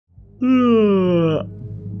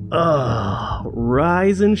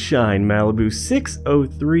Rise and shine, Malibu,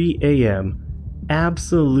 6:03 a.m.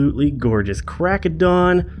 Absolutely gorgeous. Crack of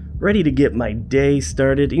dawn, ready to get my day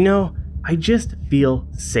started. You know, I just feel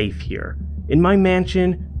safe here. In my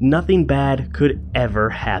mansion, nothing bad could ever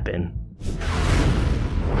happen.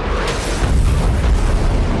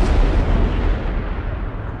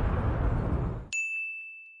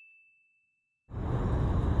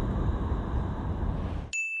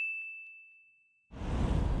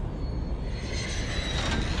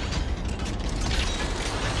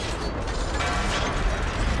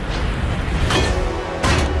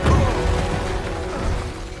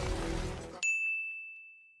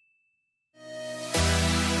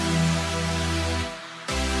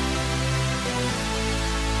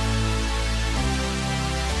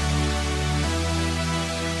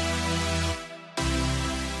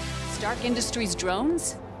 Stark Industries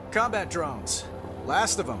drones? Combat drones.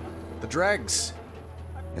 Last of them. The dregs.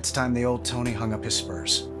 It's time the old Tony hung up his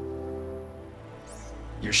spurs.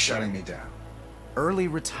 You're shutting me down. Early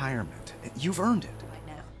retirement. You've earned it. Right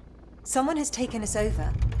now. Someone has taken us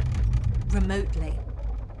over. Remotely.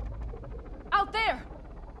 Out there!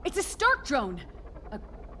 It's a Stark drone! A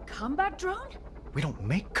combat drone? We don't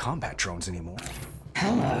make combat drones anymore.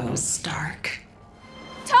 Hello, Stark.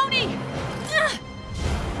 Tony!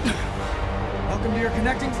 Welcome to your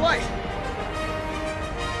connecting flight.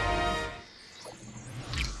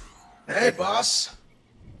 Hey, boss.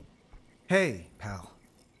 Hey, pal.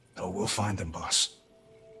 Oh, we'll find them, boss.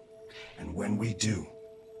 And when we do...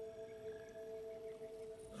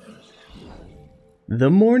 The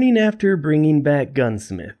morning after bringing back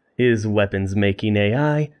Gunsmith, his weapons-making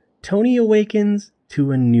AI, Tony awakens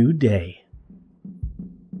to a new day.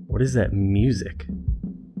 What is that music?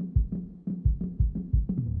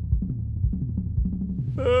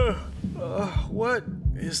 What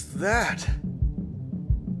is that?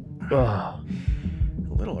 Oh,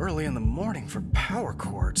 A little early in the morning for power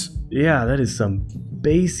cords. yeah, that is some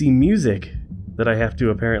bassy music that I have to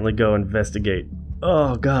apparently go investigate.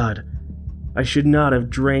 Oh god, I should not have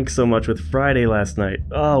drank so much with Friday last night.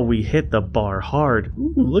 Oh, we hit the bar hard.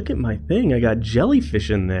 Ooh, look at my thing, I got jellyfish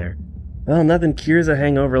in there. Well, nothing cures a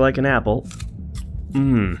hangover like an apple.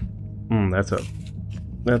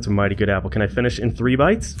 That's a mighty good apple. Can I finish in 3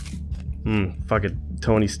 bites? Fuck it,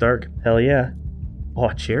 Tony Stark. Hell yeah.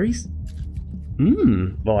 Oh, cherries?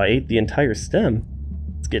 Well, I ate the entire stem.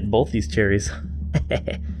 Let's get both these cherries.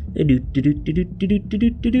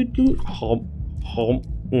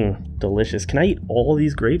 Delicious. Can I eat all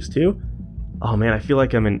these grapes too? Oh man, I feel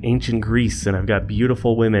like I'm in ancient Greece and I've got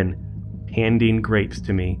beautiful women handing grapes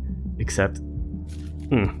to me. Except,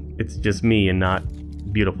 it's just me and not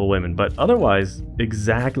beautiful women. But otherwise,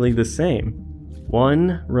 exactly the same.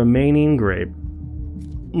 1 remaining grape.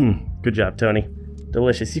 Good job, Tony.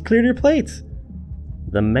 Delicious. You cleared your plates.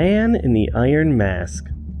 The man in the iron mask.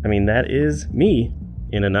 I mean, that is me,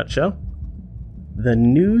 in a nutshell. The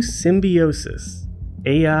new symbiosis.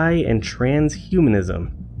 AI and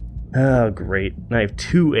transhumanism. Oh, great. I have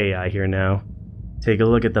 2 AI here now. Take a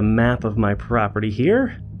look at the map of my property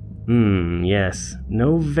here. Yes.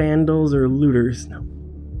 No vandals or looters. No.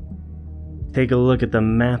 Take a look at the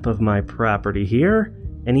map of my property here.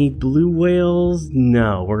 Any blue whales?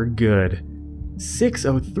 No, we're good.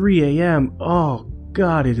 6:03 a.m. Oh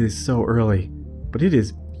god, it is so early. But it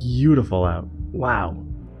is beautiful out. Wow.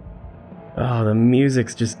 Oh, the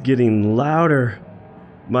music's just getting louder.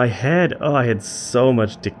 My head, oh, I had so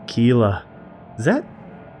much tequila. Is that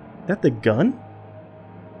the gun?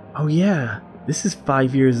 Oh yeah, this is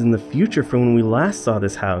 5 years in the future from when we last saw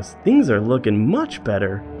this house. Things are looking much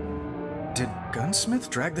better. Did Gunsmith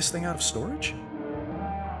drag this thing out of storage?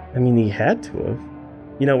 I mean, he had to have.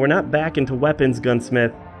 You know, we're not back into weapons,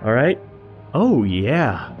 Gunsmith, alright? Oh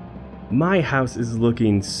yeah, my house is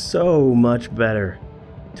looking so much better.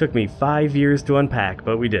 Took me 5 years to unpack,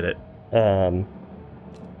 but we did it.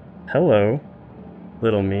 Hello,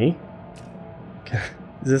 little me.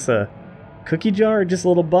 Is this a cookie jar or just a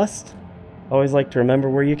little bust? Always like to remember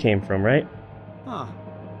where you came from, right? Huh.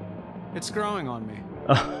 It's growing on me.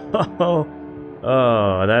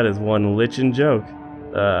 Oh, that is one lichen joke.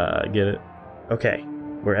 Get it? Okay,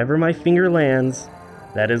 wherever my finger lands,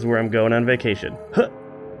 that is where I'm going on vacation. Huh.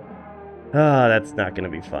 Ah, that's not gonna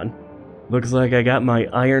be fun. Looks like I got my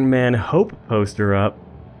Iron Man Hope poster up.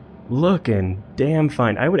 Looking damn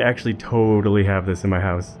fine. I would actually totally have this in my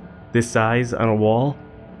house. This size on a wall,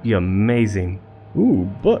 be amazing. Ooh,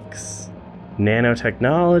 books.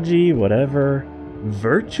 Nanotechnology, whatever.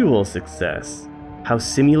 Virtual success. How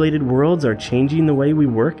simulated worlds are changing the way we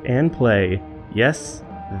work and play. Yes,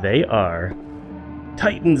 they are.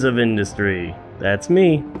 Titans of industry. That's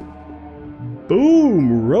me.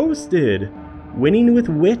 Boom! Roasted! Winning with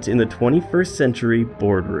wit in the 21st century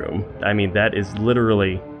boardroom. I mean, that is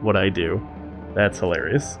literally what I do. That's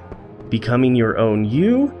hilarious. Becoming your own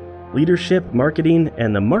you, leadership, marketing,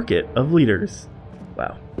 and the market of leaders.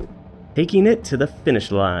 Wow. Taking it to the finish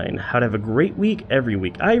line. How to have a great week every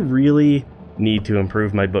week. I really need to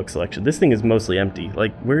improve my book selection. This thing is mostly empty.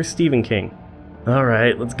 Like, where's Stephen King?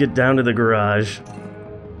 Alright, let's get down to the garage.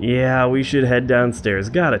 Yeah, we should head downstairs.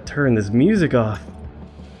 Gotta turn this music off.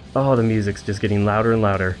 Oh, the music's just getting louder and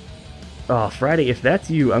louder. Oh, Friday, if that's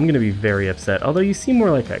you, I'm gonna be very upset. Although you seem more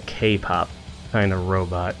like a K-pop kind of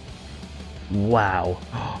robot. Wow.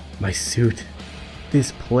 Oh, my suit.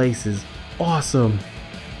 This place is awesome.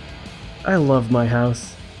 I love my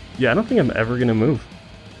house. Yeah, I don't think I'm ever gonna move.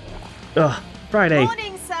 Ugh, Friday.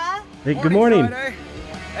 Morning, sir. Hey, good morning. Friday.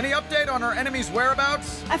 Any update on our enemy's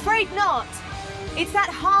whereabouts? Afraid not. It's that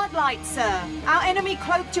hard light, sir. Our enemy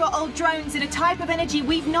cloaked your old drones in a type of energy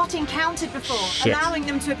we've not encountered before, Shit. allowing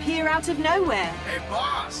them to appear out of nowhere. Hey,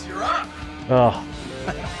 boss, you're up. Oh,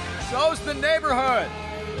 So's the neighborhood.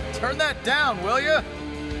 Turn that down, will you?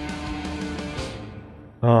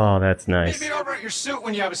 oh, that's nice. Meet me over at your suit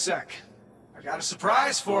when you have a sec. I got a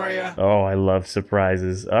surprise for you. Oh, I love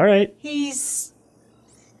surprises. Alright. He's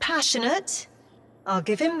passionate. I'll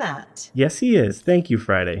give him that. Yes, he is. Thank you,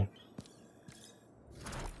 Friday.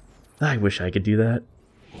 I wish I could do that.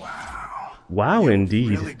 Wow. Wow,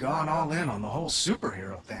 indeed. Really gone all in on the whole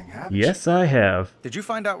superhero thing, haven't you? Yes, I have. Did you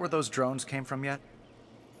find out where those drones came from yet?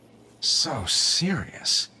 So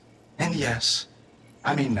serious. And yes.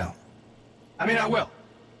 I mean, no. I mean, I will.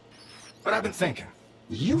 But I've been thinking.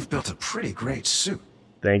 You've built a pretty great suit.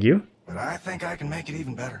 Thank you. But I think I can make it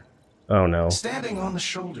even better. Oh, no. Standing on the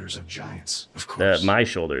shoulders of giants, of course. My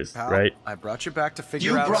shoulders, Pal, right? I brought you back to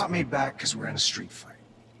figure You out... brought me back because we're in a street fight.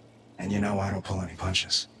 And you know I don't pull any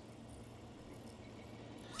punches.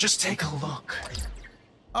 Just take a look.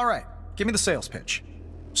 All right, give me the sales pitch.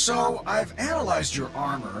 So, I've analyzed your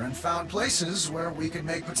armor and found places where we could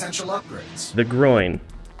make potential upgrades. The groin.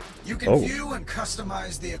 You can Oh. view and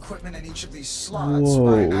customize the equipment in each of these slots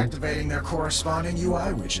by Whoa. activating their corresponding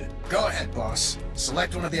UI widget. Go ahead, boss.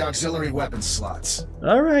 Select one of the auxiliary weapon slots.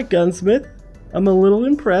 Alright, gunsmith. I'm a little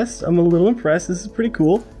impressed. This is pretty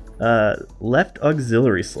cool. Left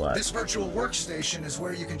auxiliary slot. This virtual workstation is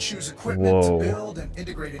where you can choose equipment Whoa. to build and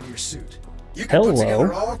integrate into your suit. You can put Hello.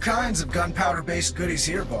 together all kinds of gunpowder-based goodies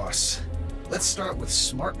here, boss. Let's start with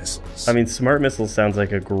smart missiles. I mean, smart missiles sounds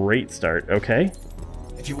like a great start, okay?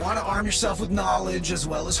 If you want to arm yourself with knowledge as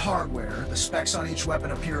well as hardware, the specs on each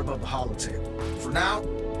weapon appear above the holotable. For now,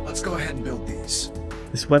 let's go ahead and build these.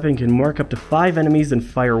 This weapon can mark up to 5 enemies and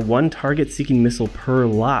fire 1 target-seeking missile per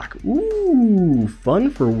lock. Ooh,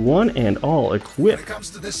 fun for one and all. When it Equip. comes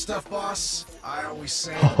to this stuff, boss, I always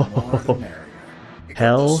say the more the merrier. Equip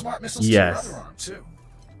Hell those smart missiles yes. to your other arm, too.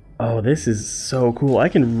 Oh, this is so cool. I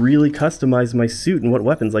can really customize my suit and what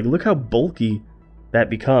weapons. Like, look how bulky that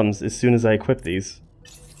becomes as soon as I equip these.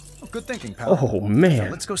 Oh, good thinking, pal. Oh, man.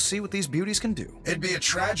 Now let's go see what these beauties can do. It'd be a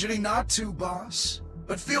tragedy not to, boss.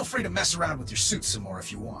 But feel free to mess around with your suit some more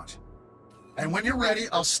if you want. And when you're ready,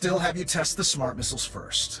 I'll still have you test the smart missiles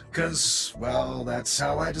first. Because, well, that's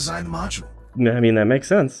how I designed the module. I mean, that makes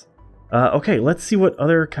sense. Okay, let's see what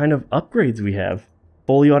other kind of upgrades we have.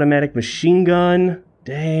 Fully automatic machine gun.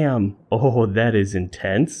 Damn. Oh, that is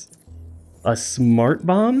intense. A smart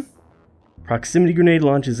bomb? Proximity grenade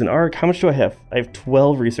launches an arc. How much do I have? I have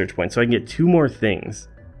 12 research points, so I can get 2 more things.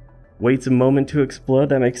 Waits a moment to explode.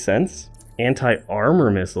 That makes sense. Anti-armor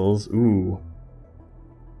missiles. Ooh.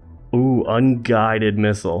 Ooh, unguided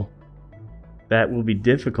missile. That will be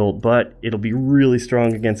difficult, but it'll be really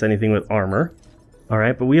strong against anything with armor.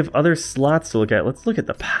 Alright, but we have other slots to look at. Let's look at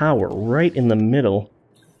the power right in the middle.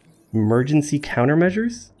 Emergency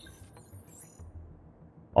countermeasures?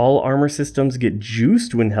 All armor systems get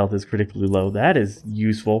juiced when health is critically low. That is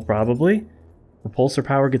useful, probably. Repulsor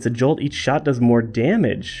power gets a jolt. Each shot does more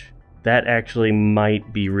damage. That actually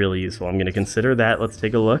might be really useful. I'm going to consider that. Let's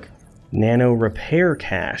take a look. Nano repair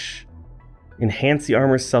cache. Enhance the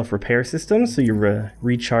armor's self-repair system, so you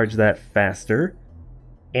recharge that faster.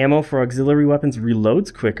 Ammo for auxiliary weapons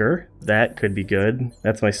reloads quicker. That could be good.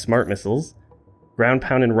 That's my smart missiles. Ground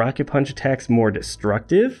pound and rocket punch attacks more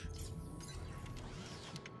destructive.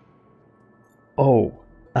 Oh,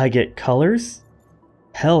 I get colors?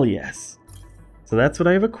 Hell yes. So that's what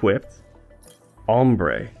I have equipped.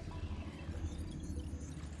 Ombre.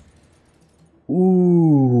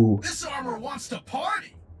 Ooh. This armor wants to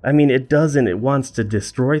party! I mean, it doesn't. It wants to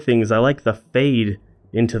destroy things. I like the fade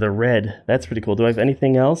into the red. That's pretty cool. Do I have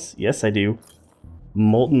anything else? Yes, I do.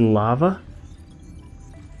 Molten lava?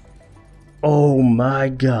 Oh my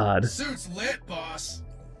god. Suit's lit, boss.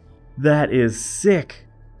 That is sick.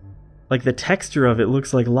 Like the texture of it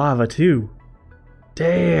looks like lava too.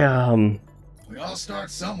 Damn. We all start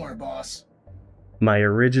somewhere, boss. My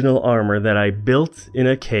original armor that I built in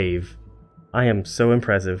a cave. I am so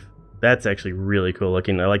impressive. That's actually really cool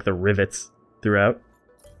looking. I like the rivets throughout.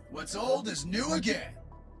 What's old is new again.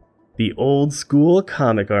 The old school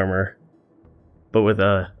comic armor. But with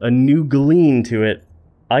a new gleam to it.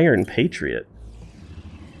 Iron Patriot.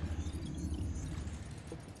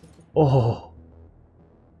 Oh.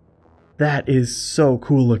 That is so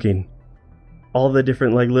cool looking. All the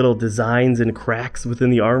different like little designs and cracks within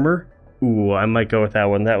the armor. Ooh, I might go with that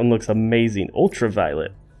one. That one looks amazing.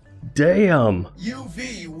 Ultraviolet. Damn.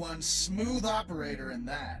 UV, one smooth operator in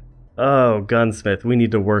that. Oh, Gunsmith, we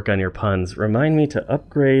need to work on your puns. Remind me to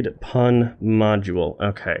upgrade pun module.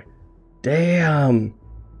 Okay. Damn.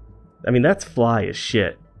 I mean, that's fly as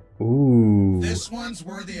shit. Ooh. This one's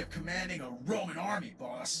worthy of commanding a Roman army,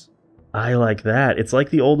 boss. I like that. It's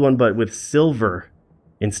like the old one, but with silver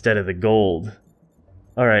instead of the gold.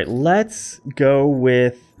 Alright, let's go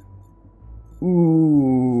with...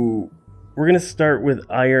 Ooh. We're gonna start with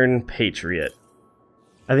Iron Patriot.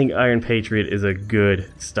 I think Iron Patriot is a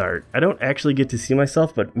good start. I don't actually get to see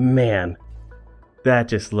myself, but man, that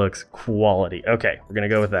just looks quality. Okay, we're gonna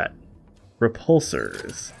go with that.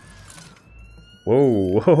 Repulsors.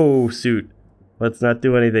 Whoa, whoa, suit. Let's not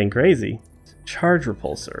do anything crazy. Charge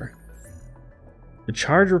repulsor. The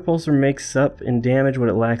charge repulsor makes up in damage what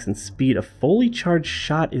it lacks in speed. A fully charged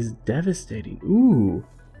shot is devastating. Ooh.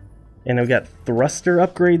 And I've got thruster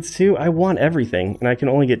upgrades too. I want everything, and I can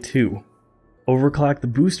only get 2. Overclock the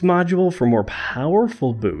boost module for more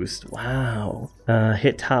powerful boost. Wow.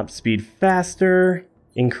 Hit top speed faster.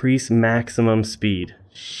 Increase maximum speed.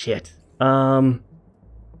 Shit.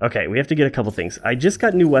 Okay, we have to get a couple things. I just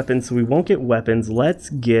got new weapons, so we won't get weapons. Let's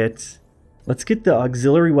get the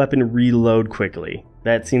auxiliary weapon reload quickly.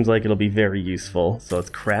 That seems like it'll be very useful. So let's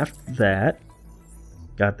craft that.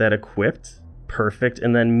 Got that equipped. Perfect.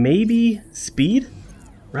 And then maybe speed?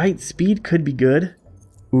 Right? Speed could be good.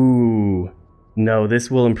 Ooh. No, this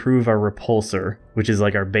will improve our repulsor, which is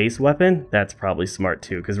like our base weapon. That's probably smart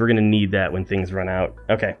too, because we're going to need that when things run out.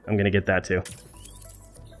 Okay, I'm going to get that too.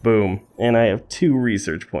 Boom. And I have 2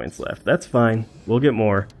 research points left. That's fine. We'll get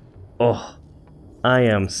more. Oh, I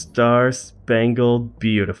am star-spangled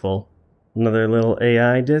beautiful. Another little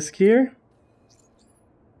AI disc here.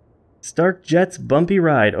 Stark Jet's bumpy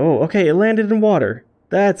ride. Oh, okay, it landed in water.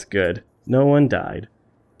 That's good. No one died.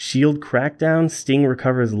 Shield crackdown. Sting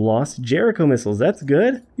recovers lost Jericho missiles. That's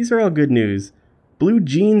good. These are all good news. Blue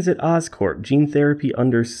genes at Oscorp. Gene therapy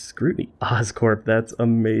under scrutiny. Oscorp, that's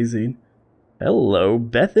amazing. Hello,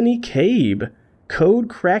 Bethany Cabe. Code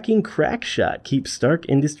cracking crack shot. Keep Stark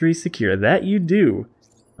Industries secure. That you do.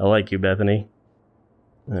 I like you, Bethany.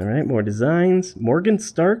 Alright, more designs. Morgan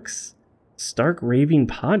Stark's Stark Raving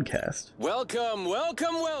podcast. Welcome,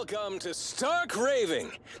 welcome, welcome to Stark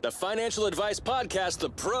Raving, the financial advice podcast the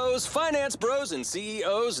pros, finance bros, and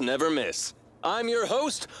CEOs never miss. I'm your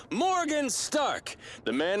host, Morgan Stark,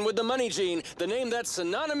 the man with the money gene, the name that's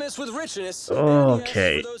synonymous with richness.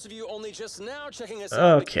 Okay. For those of you only just now checking us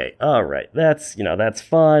out. Okay, alright. That's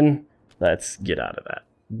fun. Let's get out of that.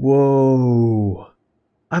 Whoa.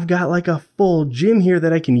 I've got like a full gym here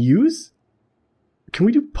that I can use? Can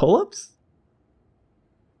we do pull-ups?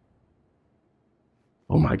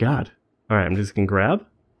 Oh my god. Alright, I'm just gonna grab.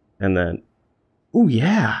 And then... Ooh,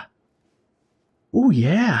 yeah. Ooh,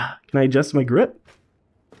 yeah. Can I adjust my grip?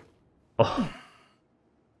 Oh.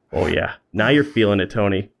 Oh, yeah. Now you're feeling it,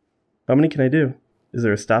 Tony. How many can I do? Is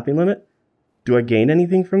there a stopping limit? Do I gain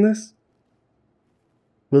anything from this?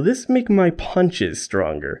 Will this make my punches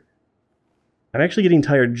stronger? I'm actually getting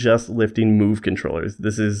tired just lifting move controllers.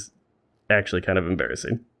 This is actually kind of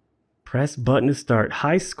embarrassing. Press button to start.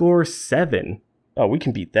 High score 7. Oh, we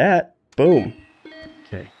can beat that. Boom.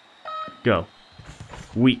 Okay. Go.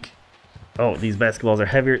 Weak. Oh, these basketballs are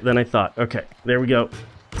heavier than I thought. Okay, there we go.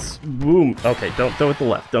 Boom. Okay, don't throw it the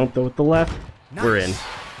left. Don't throw it the left. Nice. We're in.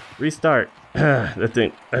 Restart. That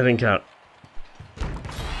didn't count.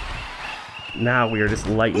 Now we are just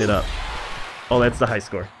lighting it up. Oh, that's the high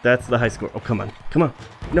score. That's the high score. Oh, come on. Come on.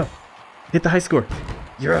 No. Hit the high score.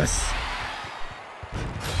 Yes.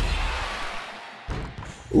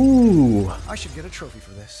 Ooh. I should get a trophy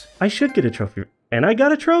for this. I should get a trophy. And I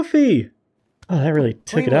got a trophy. Oh, that really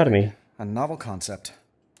took it out of me. A novel concept.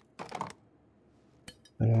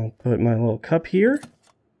 And I'll put my little cup here.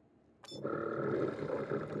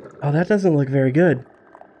 Oh, that doesn't look very good.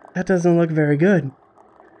 That doesn't look very good.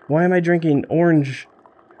 Why am I drinking orange?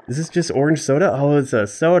 Is this just orange soda? Oh, it's a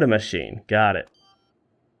soda machine. Got it.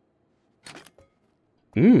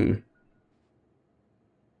 Drink,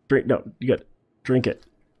 no, you gotta drink it.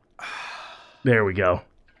 There we go.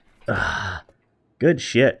 Good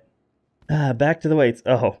shit. Back to the weights.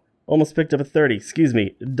 Oh, almost picked up a 30. Excuse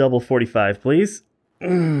me, double 45, please.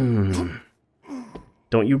 Don't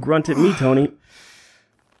you grunt at me, Tony.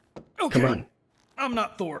 Okay. Come on. I'm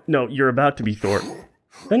not Thor. No, you're about to be Thor.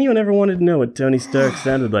 If anyone ever wanted to know what Tony Stark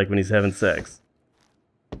sounded like when he's having sex.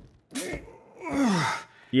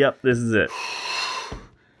 Yep, this is it.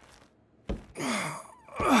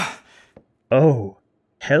 Oh,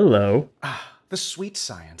 hello. The sweet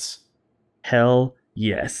science. Hell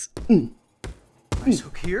yes. Nice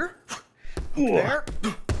hook here. Hook there.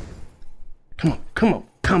 Come on,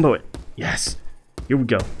 combo it. Yes, here we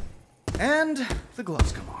go. And the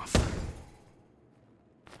gloves come off.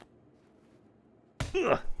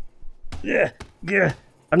 Yeah.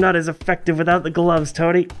 I'm not as effective without the gloves,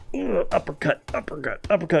 Tony.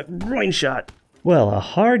 Uppercut, groin shot. Well, a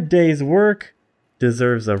hard day's work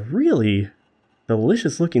deserves a really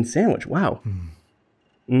delicious looking sandwich. Wow.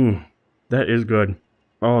 That is good.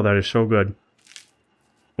 Oh, that is so good.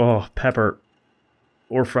 Oh, pepper.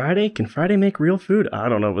 Or Friday? Can Friday make real food? I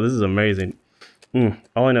don't know, but this is amazing.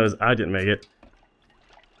 All I know is I didn't make it.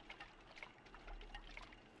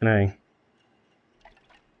 Can I?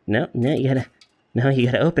 No, you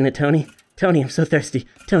gotta open it, Tony. Tony, I'm so thirsty.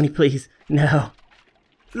 Tony, please. No.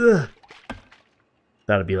 Ugh.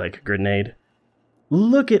 That'd be like a grenade.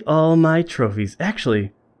 Look at all my trophies.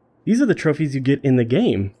 Actually, these are the trophies you get in the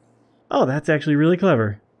game. Oh, that's actually really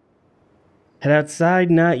clever. Head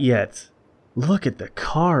outside? Not yet. Look at the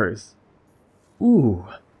cars. Ooh.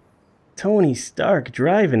 Tony Stark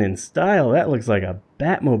driving in style. That looks like a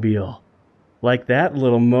Batmobile. Like that,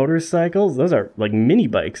 little motorcycles. Those are like mini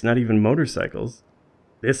bikes, not even motorcycles.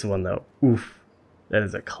 This one, though. Oof. That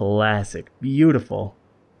is a classic. Beautiful.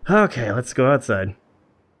 Okay, let's go outside.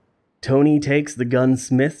 Tony takes the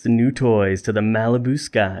gunsmith's new toys to the Malibu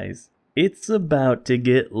skies. It's about to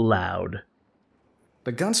get loud.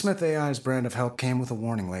 The gunsmith AI's brand of help came with a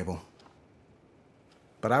warning label.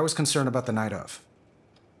 But I was concerned about the night of,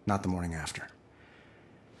 not the morning after.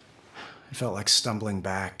 It felt like stumbling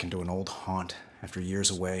back into an old haunt after years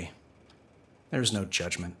away. There's no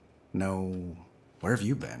judgment, no, where have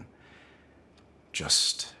you been?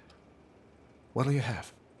 Just, what'll you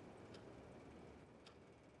have?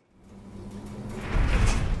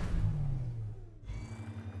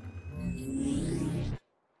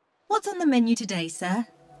 What's on the menu today, sir?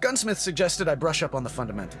 Gunsmith suggested I brush up on the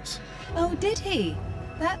fundamentals. Oh, did he?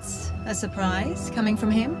 That's a surprise coming from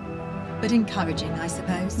him, but encouraging, I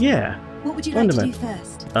suppose. Yeah. What would you like to do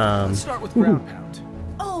first? Let's start with ground pound.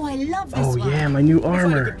 Oh, I love this Oh one. yeah, my new Find a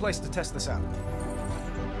armor. good place to test this out.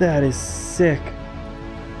 That is sick.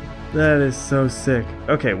 That is so sick.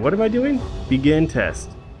 Okay, what am I doing? Begin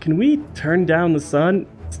test. Can we turn down the sun?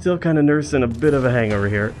 Still kind of nursing a bit of a hangover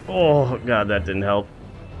here. Oh god, that didn't help.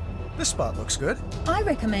 This spot looks good. I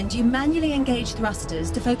recommend you manually engage thrusters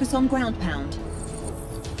to focus on ground pound.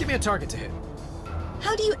 Give me a target to hit.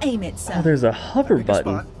 How do you aim it, sir? Oh, there's a hover Pick a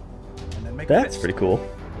button. spot, and then make a That's fist. pretty cool.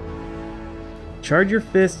 Charge your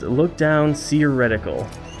fist, look down, see your reticle.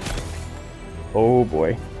 Oh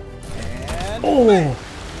boy. And Oh! bang!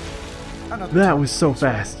 Another That target. was so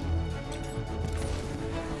fast.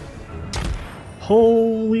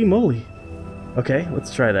 Holy moly. Okay,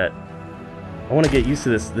 let's try that. I want to get used to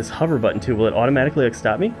this hover button too. Will it automatically like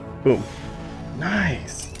stop me? Boom.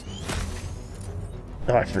 Nice.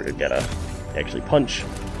 Oh, I forgot to actually punch.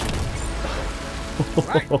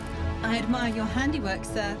 I admire your handiwork,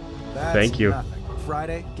 sir. That's Thank you. Nothing.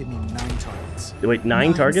 Friday, give me 9 targets. Wait,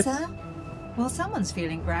 9 targets? Sir? Well, someone's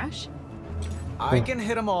feeling brash. I can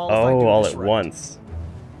hit them all. If I Oh, do all this at right. once.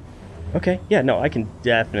 Okay, yeah, no, I can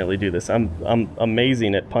definitely do this. I'm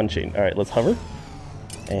amazing at punching. All right, let's hover.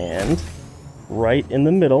 And right in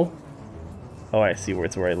the middle. Oh, I see where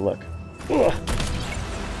it's where I look. Ugh.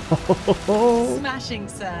 Smashing,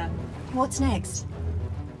 sir. What's next?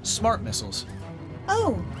 Smart missiles.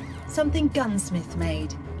 Oh, something Gunsmith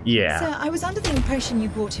made. Yeah. Sir, I was under the impression you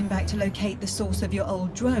brought him back to locate the source of your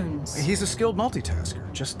old drones. He's a skilled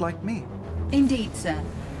multitasker, just like me. Indeed, sir.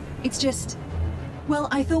 It's just... Well,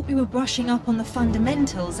 I thought we were brushing up on the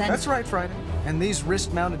fundamentals and... That's right, Friday. And these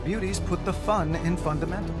wrist-mounted beauties put the fun in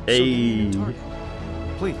fundamentals. So Hey. give me a new target.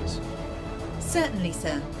 Please. Certainly,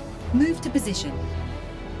 sir. Move to position.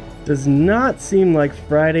 Does not seem like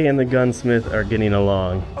Friday and the gunsmith are getting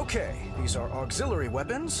along. Okay, these are auxiliary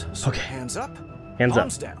weapons. So Okay. hands up. Hands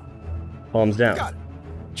palms up. down. Palms down. Got it.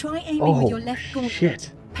 Try aiming with Oh, your left gauntlet.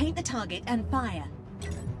 shit. paint the target and fire.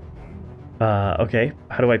 Okay.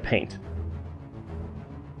 How do I paint?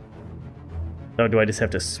 Oh, do I just have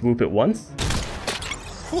to swoop it once?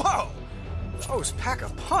 Whoa! Those pack a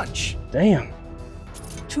punch. Damn.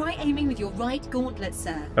 Try aiming with your right gauntlet,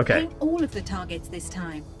 sir. Okay. Paint all of the targets this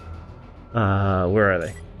time. Where are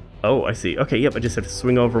they? Oh, I see. Okay, yep, I just have to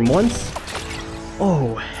swing over them once.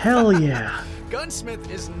 Oh, hell yeah. Gunsmith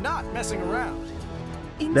is not messing around.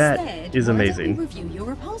 That Instead, is why don't amazing. we review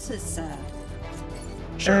your repulsors, sir?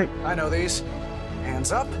 Sure, I know these.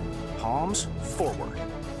 Hands up, palms forward.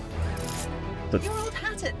 You're old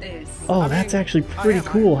hat at this. Oh, that's actually pretty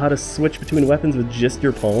cool, how to switch between weapons with just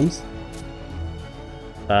your palms.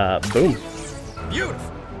 Boom.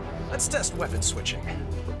 Beautiful. Let's test weapon switching.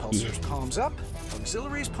 Repulsors palms up,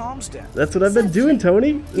 auxiliaries palms down. That's what I've been doing,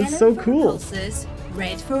 Tony. It's so for cool. Repulsors,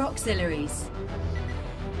 red for auxiliaries.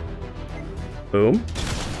 Boom.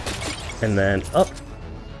 And then up.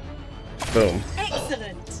 Boom.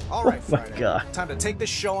 Excellent. All right, Oh my Friday. God. Time to take this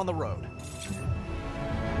show on the road.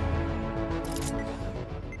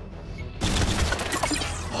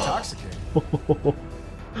 Intoxicating.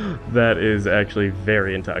 That is actually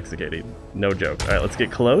very intoxicating. No joke. Alright, let's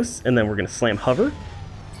get close, and then we're gonna slam hover.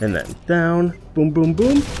 And then down. Boom, boom,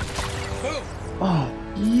 boom. Oh,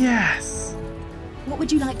 yes! What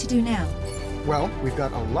would you like to do now? Well, we've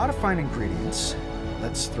got a lot of fine ingredients.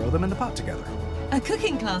 Let's throw them in the pot together. A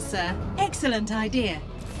cooking class, sir. Excellent idea.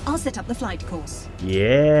 I'll set up the flight course.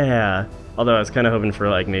 Yeah! Although I was kind of hoping for,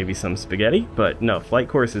 like, maybe some spaghetti, but no, flight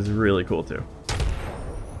course is really cool, too.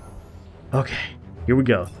 Okay, here we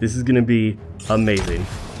go. This is gonna be amazing.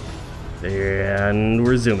 And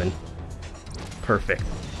we're zooming. Perfect.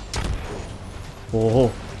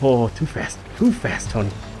 Oh, oh, too fast. Too fast, Tony.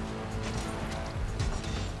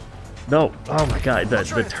 No, oh my god,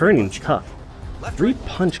 the turning's tough.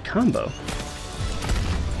 3-punch combo.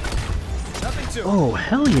 Nothing to it. Oh,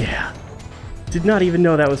 hell yeah. Did not even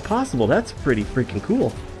know that was possible. That's pretty freaking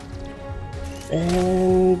cool.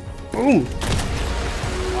 And boom.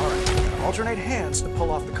 All right, alternate hands to pull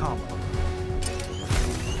off the combo.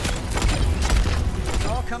 It's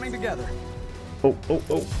all coming together. Oh, oh,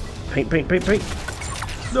 oh. Paint, paint, paint, paint.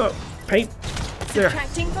 No, paint. There.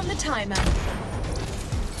 Subtracting from the timer.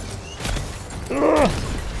 Ugh.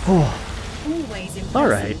 Oh, Always impressive. all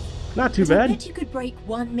right. Not too But I bad. bet you could break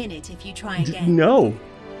 1 minute if you try again. No.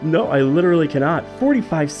 No, I literally cannot.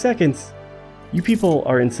 45 seconds. You people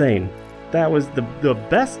are insane. That was the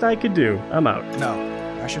best I could do. I'm out. No,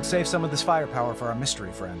 I should save some of this firepower for our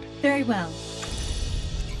mystery friend. Very well.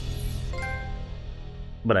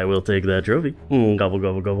 But I will take that trophy. Gobble,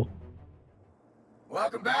 gobble, gobble.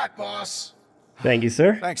 Welcome back, boss. Thank you,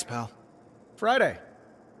 sir. Thanks, pal. Friday,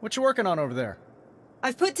 what you working on over there?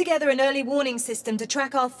 I've put together an early warning system to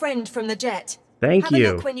track our friend from the jet. Thank Have you.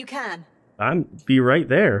 a look when you can. I'm be right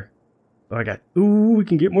there. Oh, I got. Ooh, we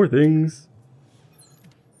can get more things.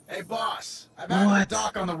 Hey, boss. I've added What? a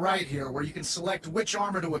dock on the right here where you can select which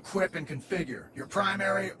armor to equip and configure, your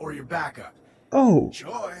primary or your backup. Oh,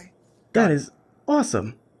 Enjoy. that is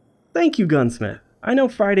awesome. Thank you, Gunsmith. I know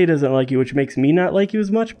Friday doesn't like you, which makes me not like you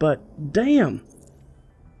as much, but damn.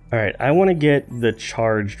 Alright, I want to get the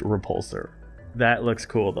charged repulsor. That looks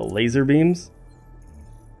cool. The laser beams.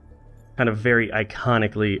 Kind of very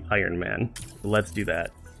iconically Iron Man. Let's do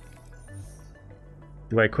that.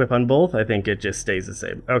 Do I equip on both? I think it just stays the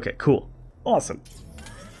same. Okay, cool. Awesome.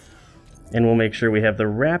 And we'll make sure we have the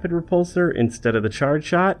rapid repulsor instead of the charge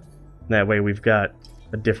shot. That way we've got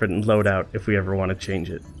a different loadout if we ever want to change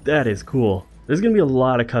it. That is cool. There's going to be a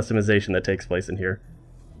lot of customization that takes place in here.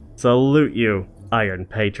 Salute you, Iron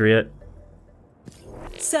Patriot.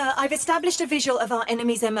 Sir, I've established a visual of our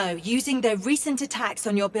enemy's MO using their recent attacks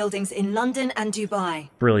on your buildings in London and Dubai.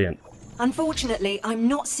 Brilliant. Unfortunately, I'm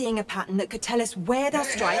not seeing a pattern that could tell us where they'll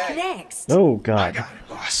strike next. Oh, I God. got it,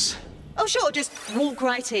 boss. Oh, sure, just walk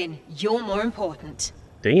right in. You're more important.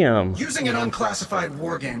 Damn. Using an unclassified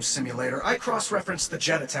wargame simulator, I cross-referenced the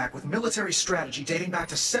jet attack with military strategy dating back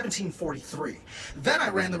to 1743. Then I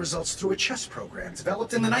ran the results through a chess program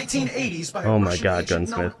developed in the 1980s by a Oh my Russian God, agent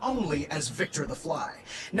known Gunsmith. only as Victor the Fly.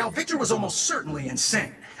 Now, Victor was almost certainly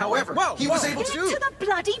insane. However, he was able Get to... to the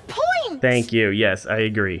bloody point! Thank you. Yes, I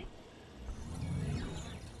agree.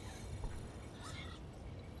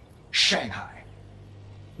 Shanghai.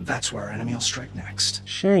 That's where our enemy will strike next.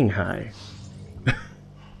 Shanghai.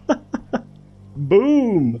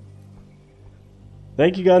 Boom!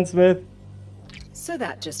 Thank you, Gunsmith. So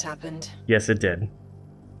that just happened. Yes, it did.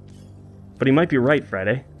 But he might be right,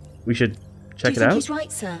 Friday. We should check Do it you think out. he's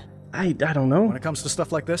right, sir? I don't know. When it comes to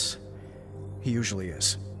stuff like this, he usually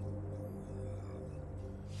is.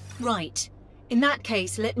 Right. In that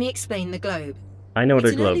case, let me explain the globe. I know what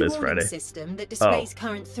It's a globe an is, early warning Friday. system that displays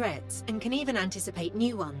current threats and can even anticipate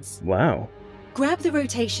new ones. Wow. Grab the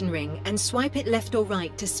rotation ring and swipe it left or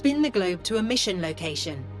right to spin the globe to a mission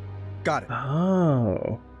location. Got it.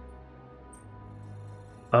 Oh.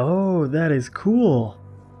 Oh, that is cool.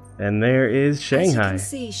 And there is As Shanghai. you can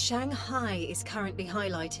see, Shanghai is currently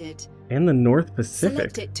highlighted. And the North Pacific.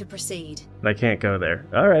 Select it to proceed. I can't go there.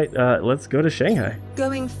 Alright, let's go to Shanghai.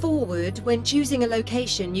 Going forward, when choosing a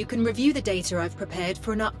location, you can review the data I've prepared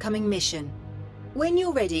for an upcoming mission. When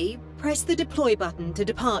you're ready, press the deploy button to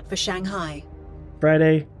depart for Shanghai.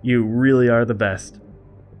 Friday, you really are the best.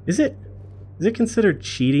 Is it considered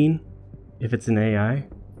cheating if it's an AI?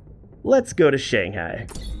 Let's go to Shanghai.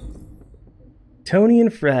 Tony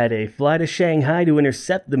and Friday fly to Shanghai to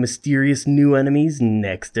intercept the mysterious new enemy's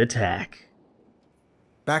next attack.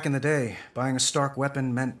 Back in the day, buying a Stark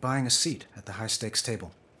weapon meant buying a seat at the high-stakes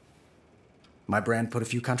table. My brand put a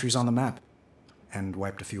few countries on the map, and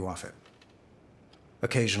wiped a few off it.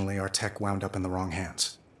 Occasionally, our tech wound up in the wrong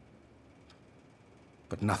hands.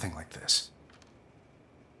 But nothing like this.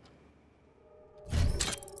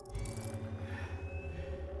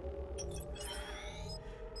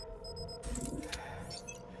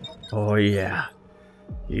 Oh yeah.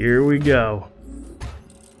 Here we go.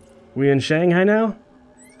 We in Shanghai now?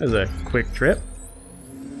 That was a quick trip.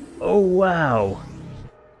 Oh wow.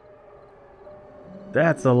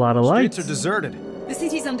 That's a lot of lights. Streets are deserted. The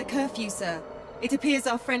city's under curfew, sir. It appears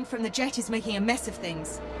our friend from the jet is making a mess of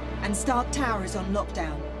things. And Stark Tower is on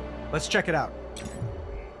lockdown. Let's check it out.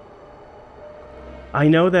 I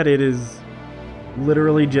know that it is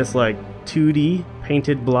literally just like 2D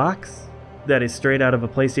painted blocks that is straight out of a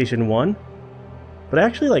PlayStation 1, but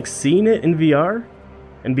actually like seeing it in VR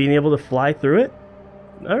and being able to fly through it,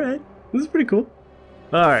 alright, this is pretty cool.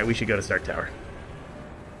 Alright, we should go to Stark Tower.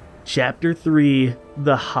 Chapter 3,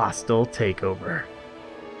 The Hostile Takeover.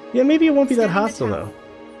 Yeah, maybe it won't be that hostile though.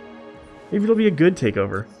 Maybe it'll be a good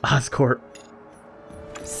takeover. Oscorp.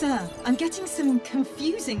 Sir, I'm getting some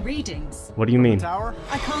confusing readings. What do you mean? Tower?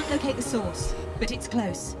 I can't locate the source, but it's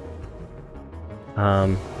close.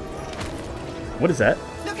 What is that?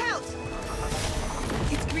 Look out!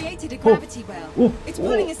 It's created a gravity well. Whoa, It's whoa.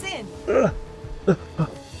 pulling us in.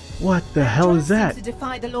 What the hell is that? To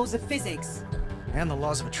defy the laws of physics. And the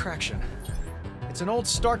laws of attraction. It's an old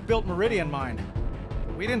Stark-built Meridian mine.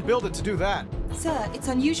 We didn't build it to do that. Sir, its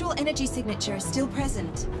unusual energy signature is still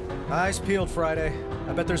present. Eyes peeled, Friday.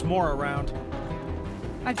 I bet there's more around.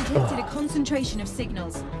 I've detected a concentration of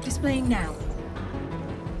signals, displaying now.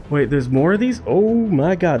 Wait, there's more of these? Oh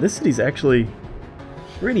my god, this city's actually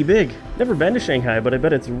pretty big. Never been to Shanghai, but I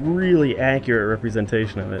bet it's really accurate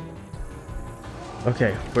representation of it.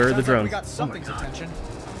 Okay, where are the Sounds like drones? we got something's attention.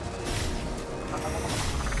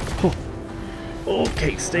 Oh.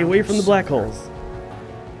 Okay, stay away from the black holes.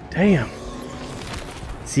 Damn.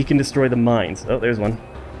 Seek and destroy the mines. Oh, there's one.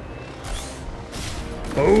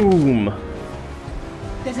 Boom.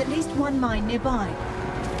 There's at least one mine nearby.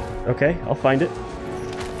 Okay, I'll find it.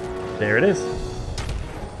 There it is.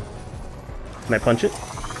 Can I punch it?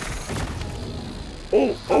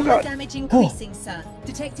 Oh god. Damage increasing, sir.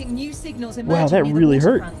 Detecting new signals emerging. Wow, that near the really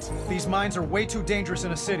hurt. waterfront. These mines are way too dangerous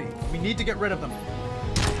in a city. We need to get rid of them.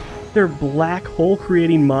 They're black hole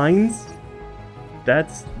creating mines?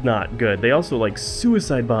 That's not good. They also like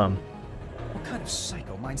suicide bomb. What kind of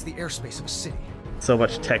psycho mines the airspace of a city? So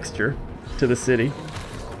much texture to the city.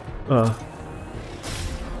 Oh,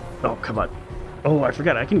 come on. Oh, I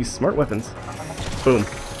forgot. I can use smart weapons. Boom.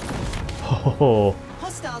 Oh,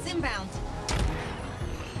 Hostiles inbound.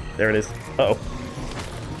 there it is. Uh-oh.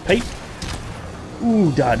 Hey.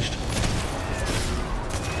 Ooh, dodged.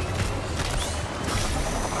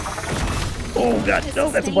 Oh, God.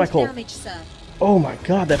 No, that's a black hole. Damage, sir. Oh, my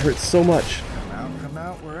God. That hurts so much. Come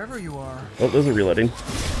out, wherever you are. Oh, those are reloading.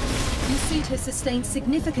 Your suit has sustained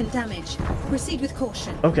significant damage. Proceed with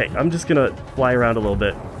caution. Okay, I'm just gonna fly around a little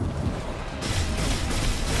bit.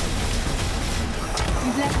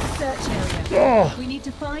 You've left the search area. Oh, We need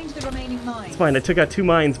to find the remaining mines. it's fine. I took out 2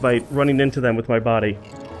 mines by running into them with my body.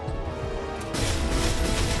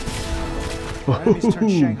 Enemies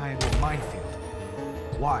turned Shanghai into a minefield.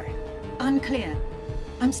 Why? Unclear.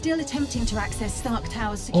 I'm still attempting to access Stark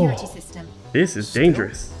Tower's security Oh. system. This is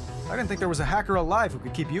dangerous. I didn't think there was a hacker alive who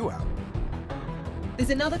could keep you out. There's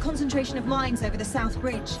another concentration of mines over the South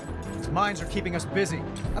Bridge. These mines are keeping us busy.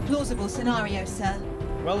 A plausible scenario, sir.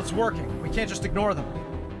 Well, it's working. We can't just ignore them.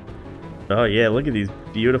 Oh yeah, look at these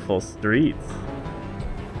beautiful streets.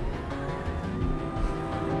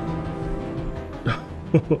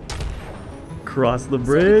 Cross the So we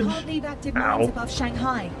bridge. can't leave active mines Ow. above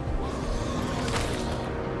Shanghai.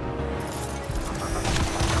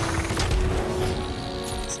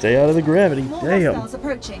 Stay out of the gravity. More Damn. hostiles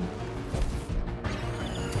approaching.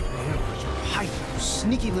 Hi, you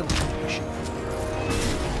sneaky little fish.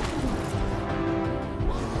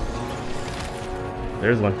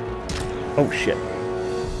 There's one. Oh shit.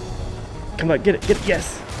 Come on, get it,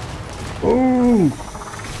 yes. Ooh.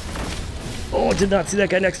 Oh, did not see that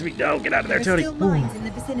guy next to me. No, get out of there, There are Tony. still mines in the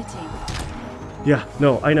vicinity. Yeah,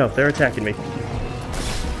 no, I know. They're attacking me.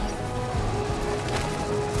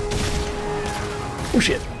 Oh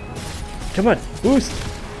shit. Come on, boost.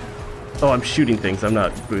 Oh, I'm shooting things. I'm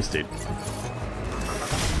not boosted.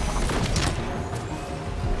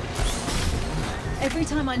 Every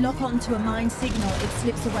time I lock onto a mine signal, it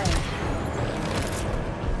slips away.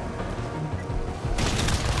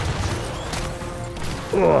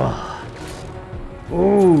 Oh.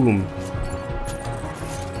 Boom.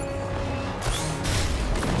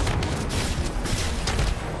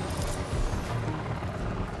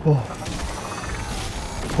 Oh.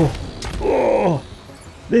 Oh. Oh.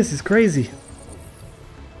 This is crazy.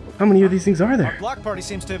 How many of these things are Our there? block party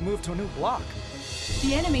seems to have moved to a new block.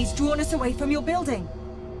 The enemy's drawn us away from your building.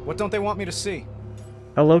 What don't they want me to see?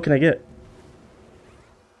 How low can I get?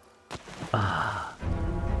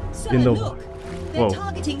 Sir, In the- look! They're Whoa.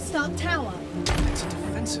 targeting Stark Tower. It's a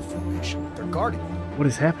defensive formation. They're guarding it. What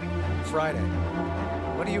is happening? Friday.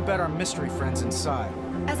 What do you bet our mystery friends inside?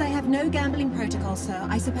 As I have no gambling protocol, sir,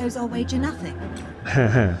 I suppose I'll wager nothing.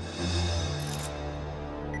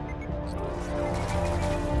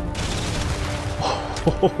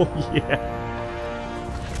 Oh, yeah.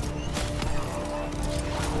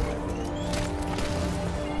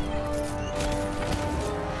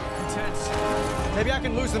 Intense. Maybe I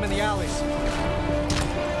can lose them in the alleys.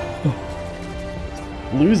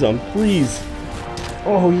 Lose them, please.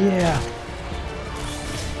 Oh, yeah.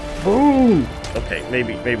 Boom. Okay,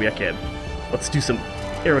 maybe I can. Let's do some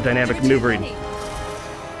aerodynamic maneuvering.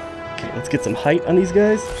 Okay, let's get some height on these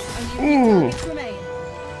guys. Ooh. Remain.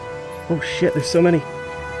 Oh shit, there's so many.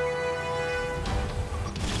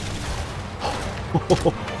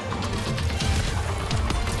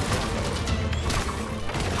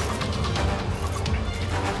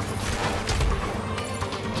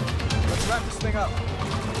 Let's wrap this thing up.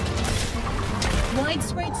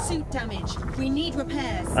 Widespread suit damage. We need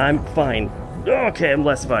repairs. I'm fine. Okay, I'm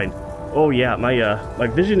less fine. Oh yeah, my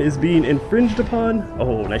vision is being infringed upon.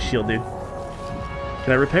 Oh, nice shield, dude.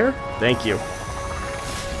 Can I repair? Thank you.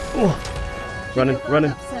 Oh, running, Keep your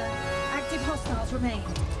running. guard up, sir. Active hostiles remain.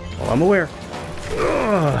 Oh, I'm aware.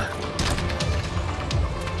 Ugh.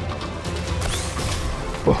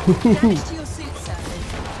 Damage to your suit, sir.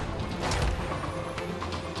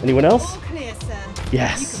 Anyone else? All clear, sir.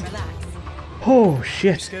 Yes. You can relax. Oh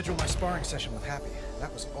shit, Schedule my sparring session with Happy.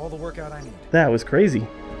 That was all the workout I need. that was crazy.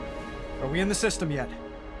 Are we in the system yet?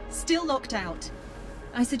 Still locked out.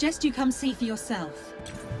 I suggest you come see for yourself.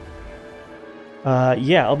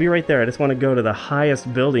 Yeah, I'll be right there. I just want to go to the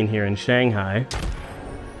highest building here in Shanghai.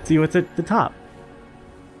 See what's at the top.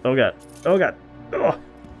 Oh god. Oh god. Oh.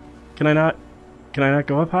 Can I not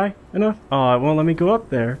go up high enough? Oh, it won't let me go up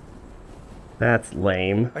there. That's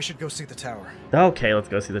lame. I should go see the tower. Okay, let's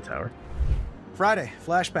go see the tower. Friday,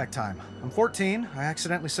 flashback time. I'm 14. I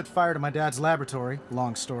accidentally set fire to my dad's laboratory.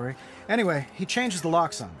 Long story. Anyway, he changes the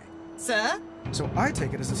locks on me. Sir? So I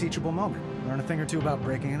take it as a teachable moment. Learn a thing or two about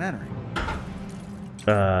breaking and entering.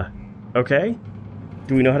 Okay.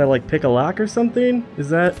 Do we know how to, like, pick a lock or something? Is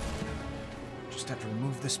that... Just have to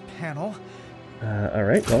remove this panel.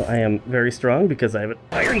 Alright. Well, I am very strong because I have an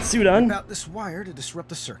iron suit on. About this wire to disrupt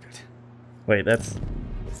the circuit. Wait, that's...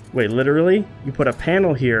 Wait, literally? You put a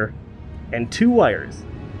panel here and 2 wires,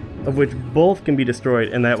 of which both can be destroyed,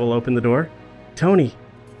 and that will open the door? Tony,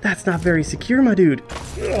 that's not very secure, my dude.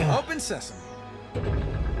 Ugh. Open sesame.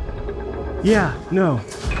 Yeah, no,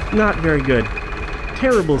 not very good.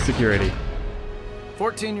 Terrible security.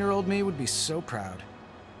 14-year-old me would be so proud.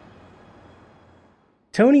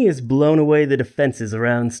 Tony has blown away the defenses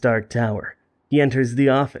around Stark Tower. He enters the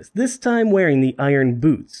office, this time wearing the iron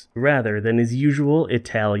boots, rather than his usual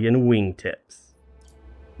Italian wingtips.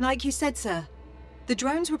 Like you said, sir, the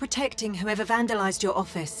drones were protecting whoever vandalized your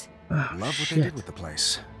office. Oh, Love what shit. they did with the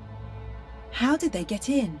place. How did they get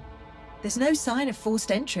in? There's no sign of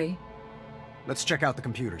forced entry. Let's check out the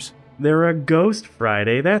computers. They're a ghost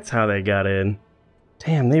Friday, that's how they got in.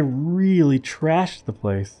 Damn, they really trashed the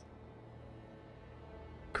place.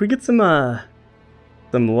 Can we get some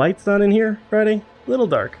lights on in here, Friday? A little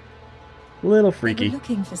dark. A little They freaky. were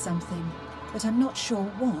looking for something, but I'm not sure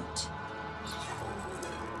what.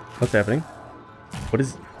 What's happening? What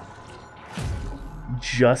is...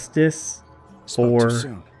 Justice Spoke too for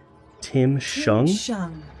soon. Tim Shung?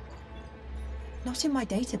 Shung. Not in my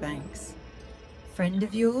databanks. Friend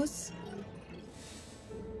of yours?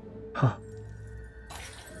 Huh.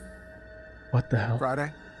 What the hell?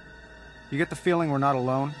 Friday? You get the feeling we're not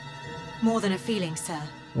alone? More than a feeling, sir.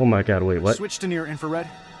 Oh my god, wait, what? Switch to near infrared,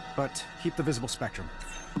 but keep the visible spectrum.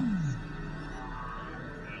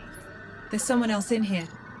 There's someone else in here.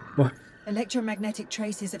 What? Electromagnetic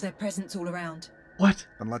traces of their presence all around. What?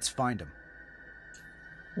 Then let's find him.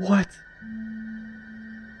 What?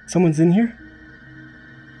 Someone's in here?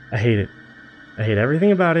 I hate it. I hate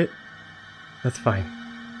everything about it. That's fine.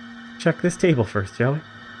 Check this table first, shall we?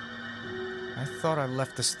 I thought I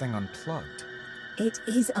left this thing unplugged. It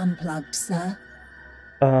is unplugged, sir.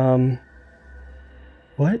 What?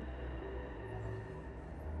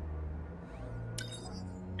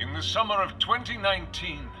 In the summer of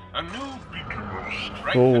 2019, a new beacon of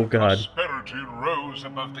strength Oh, and God. prosperity rose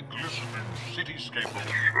above the glistening cityscape of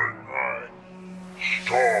Shanghai.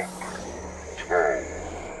 Stark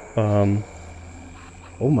Tower.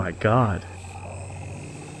 Oh my god.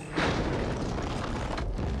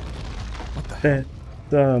 What the heck?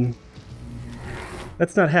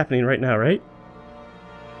 That's not happening right now, right?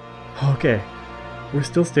 Okay. We're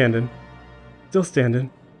still standing. Still standing.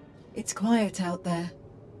 It's quiet out there.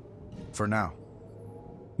 For now.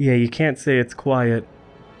 Yeah, you can't say it's quiet.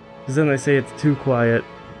 Because then they say it's too quiet.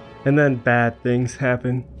 And then bad things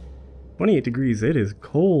happen. 28 degrees. It is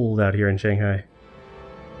cold out here in Shanghai.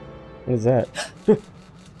 What is that?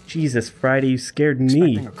 Jesus, Friday, you scared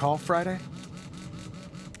me. Expecting a call, Friday?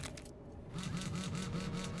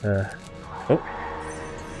 Oh.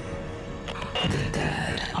 The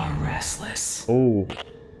dead are restless. Oh.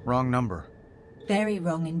 Wrong number. Very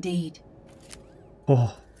wrong indeed.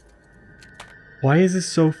 Oh. Why is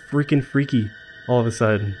this so freaking freaky all of a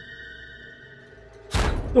sudden?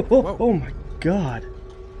 Oh my god.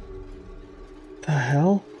 The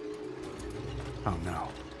hell? Oh no.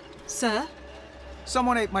 Sir?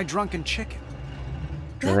 Someone ate my drunken chicken.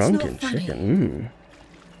 That's Drunken not funny. chicken.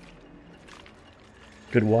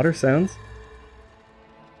 Good water sounds.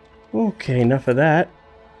 Okay, enough of that.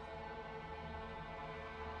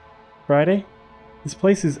 Friday? This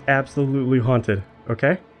place is absolutely haunted,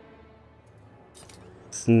 okay?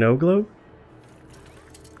 Snow globe?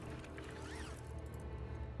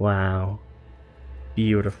 Wow.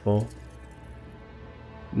 Beautiful.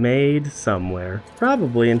 Made somewhere.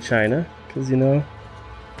 Probably in China, because, you know,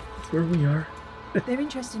 that's where we are. Their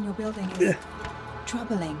interest in your building is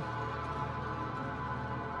troubling.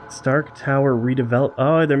 Stark Tower redevelop.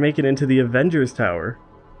 Oh, they're making it into the Avengers Tower.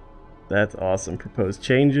 That's awesome. Proposed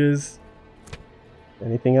changes.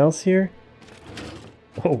 Anything else here?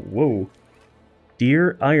 Oh, whoa.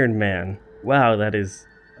 Dear Iron Man. Wow, that is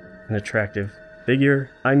an attractive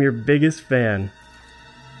figure. I'm your biggest fan.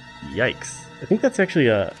 Yikes. I think that's actually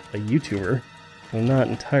a YouTuber. I'm not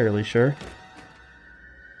entirely sure.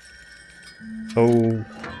 Oh.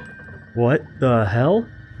 What the hell?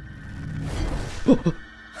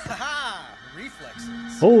 Haha!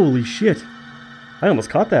 Reflexes. Holy shit. I almost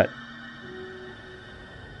caught that.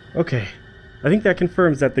 Okay. I think that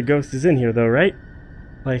confirms that the ghost is in here though, right?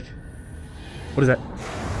 Like, what is that?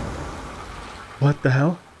 What the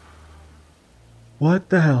hell? What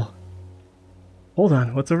the hell? Hold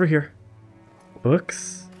on, what's over here?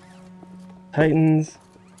 Books. Titans.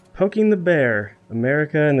 Poking the Bear.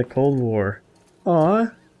 America and the Cold War.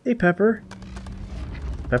 Aw, hey Pepper.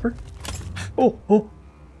 Pepper? Oh!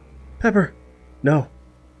 Pepper! No.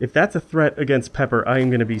 If that's a threat against Pepper, I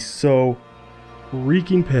am gonna be so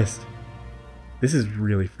freaking pissed. This is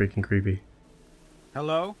really freaking creepy.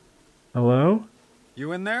 Hello? Hello?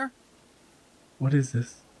 You in there? What is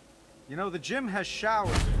this? You know, the gym has showers.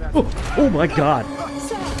 If that's Oh my god!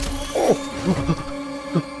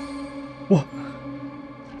 What?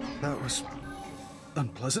 That was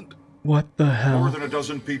unpleasant. What the More hell? than a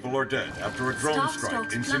dozen people are dead after a drone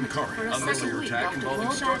strike in Shanghai. Another attack involving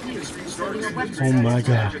Stark Industries starting in Oh my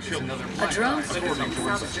god. A drone strike resulted in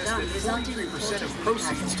 43% of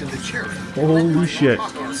proceeds to the charity. Holy shit.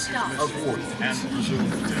 Of war and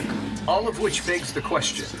presumed dead. All of which begs the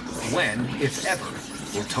question, when, if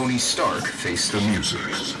ever, will Tony Stark face the music?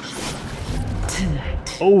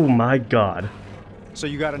 Tonight. Oh my god. So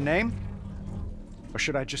you got a name? Or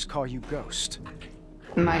should I just call you Ghost?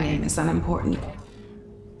 My name is unimportant.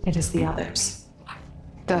 It is the others.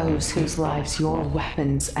 Those whose lives your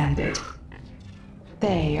weapons ended.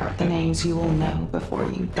 They are the names you will know before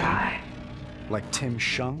you die. Like Tim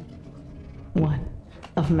Shung? One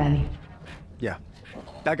of many. Yeah.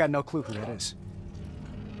 I got no clue who that is.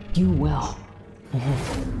 You will.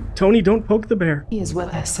 Tony, don't poke the bear. He is with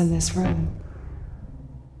us in this room.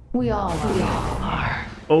 We all are.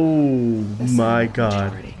 Oh my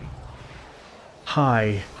god.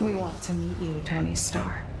 Hi. We want to meet you, Tony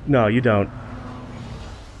Stark. No, you don't.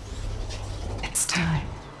 It's time.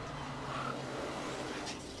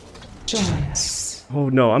 Join us. Oh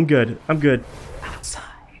no, I'm good. I'm good.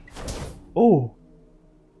 Outside. Oh.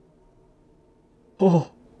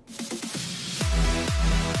 Oh.